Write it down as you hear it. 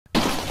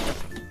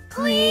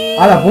Please.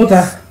 ¡A la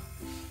puta!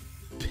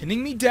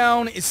 Pinning me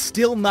down is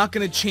still not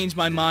gonna change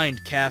my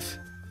mind, Kef.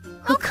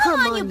 Oh, come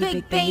on, you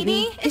big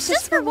baby. It's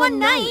just for one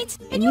night.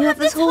 And you have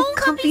this whole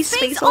comfy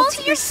space all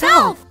to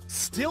yourself.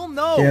 Still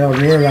Quiero no.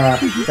 dormir en la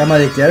cama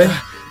de KYABE.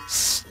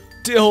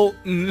 Still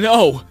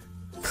no.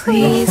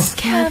 Please,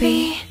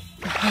 KYABE.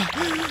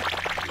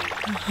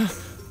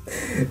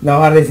 No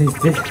va a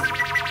resistir.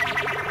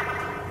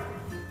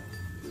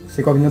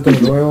 5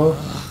 minutos luego.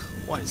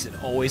 Why does it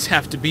always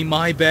have to be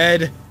my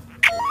bed?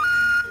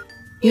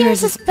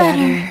 Yours is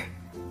better.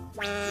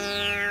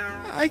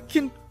 I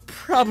can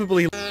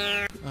probably...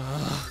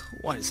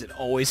 why does it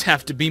always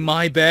have to be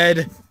my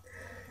bed?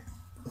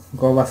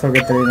 ¿Cómo pasó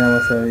que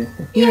terminamos hoy?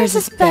 Yours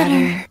is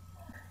better.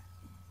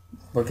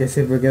 Porque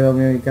siempre que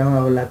dormir en mi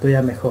cama, la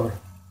tuya mejor.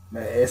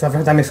 Esa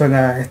frase me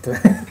suena a esto.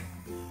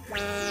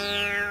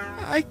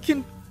 I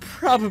can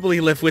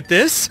probably live with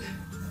this.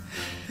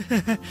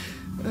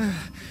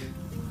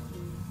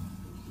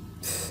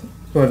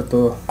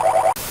 Suertudo.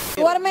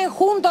 Duermen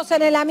juntos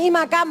en la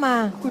misma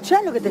cama.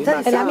 ¿Escuchás lo que te está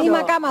diciendo? En la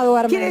misma cama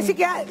duermen. Quiere decir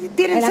que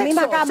tienen En la sexo,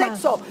 misma cama.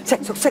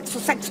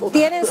 sexo.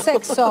 Tienen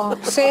sexo.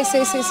 Sí.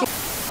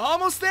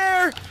 Almost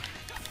there.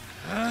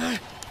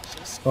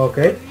 Ok.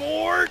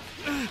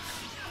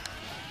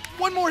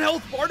 One more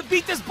health bar to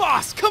beat this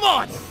boss. Come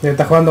on.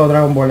 Está jugando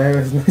Dragon Ball,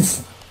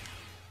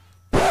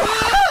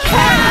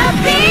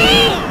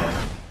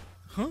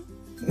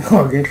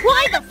 Ok.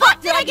 Why the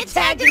fuck did I get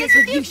tagged in this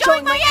with you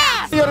showing my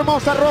ass?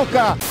 Hermosa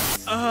roca.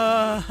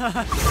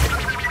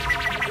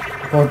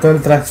 Botó el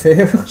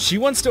trasero. She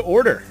wants to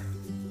order.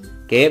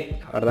 Que,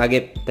 la verdad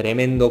que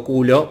tremendo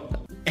culo.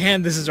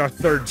 And this is our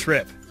third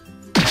trip.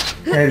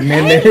 El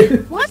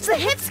meme. What's the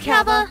hits,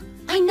 Kaba?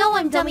 I know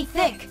I'm dummy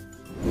thick.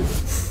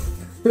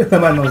 La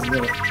mano.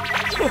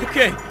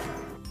 Okay.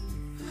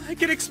 I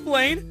can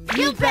explain.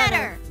 You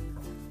better.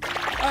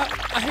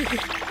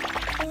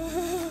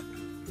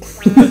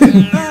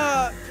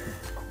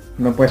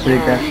 No puede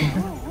explicar.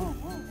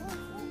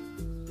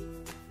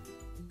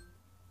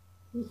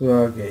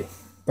 Ok.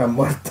 Está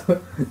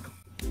muerto.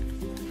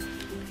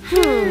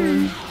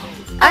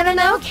 I don't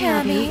know,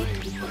 KYABE.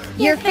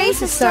 Your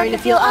face is starting to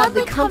feel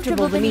oddly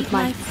comfortable beneath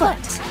my foot.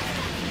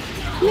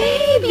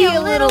 Maybe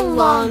a little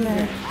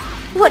longer.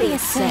 What do you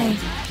say?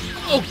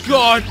 Oh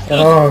God.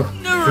 Oh,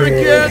 Never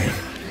again.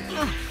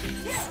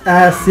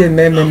 Ah, sí, el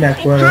meme me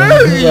acuerdo.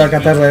 Hey! Voy a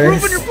catar al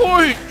revés. Proving your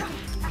point.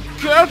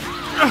 Kef,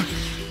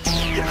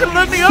 you can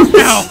let me up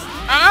now.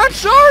 I'm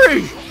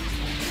sorry.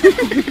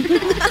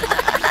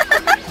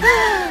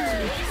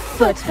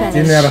 Foot Tiene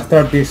fetish. que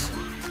arrastrar al piso.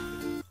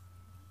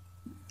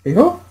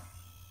 ¿Hijo?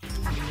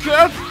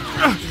 Kef,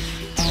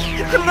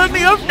 you can let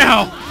me up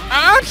now.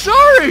 I'm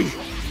sorry.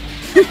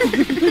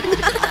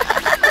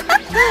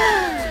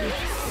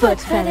 Foot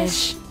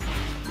fetish.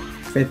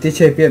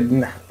 Fetiche de piel.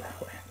 Nah,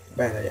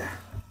 bueno, ya.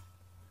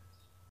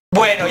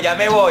 Bueno, ya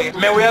me voy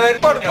a ver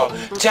porno.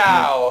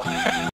 Chao.